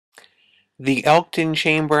The Elkton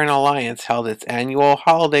Chamber Alliance held its annual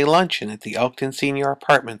holiday luncheon at the Elkton Senior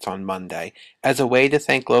Apartments on Monday as a way to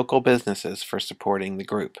thank local businesses for supporting the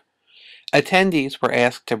group. Attendees were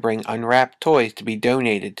asked to bring unwrapped toys to be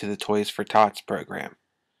donated to the Toys for Tots program.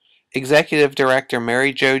 Executive Director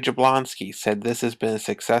Mary Jo Jablonski said this has been a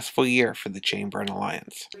successful year for the Chamber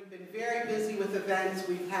Alliance. We've been very busy with events.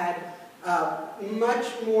 We've had much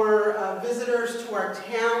more visitors to our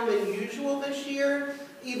town than usual this year.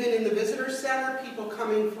 Even in the visitor center, people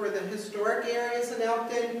coming for the historic areas in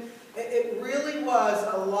Elkton. It really was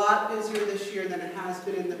a lot busier this year than it has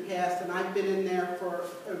been in the past, and I've been in there for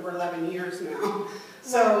over 11 years now.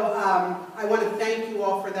 So I want to thank you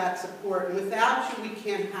all for that support, and without you, we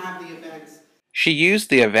can't have the events. She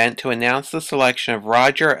used the event to announce the selection of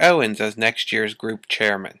Roger Owens as next year's group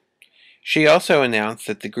chairman. She also announced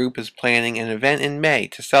that the group is planning an event in May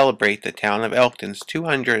to celebrate the town of Elkton's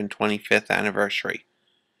 225th anniversary.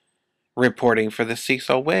 Reporting for the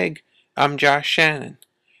Cecil Whig, I'm Josh Shannon.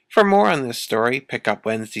 For more on this story, pick up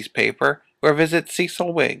Wednesday's paper or visit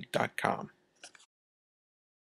cecilwhig.com.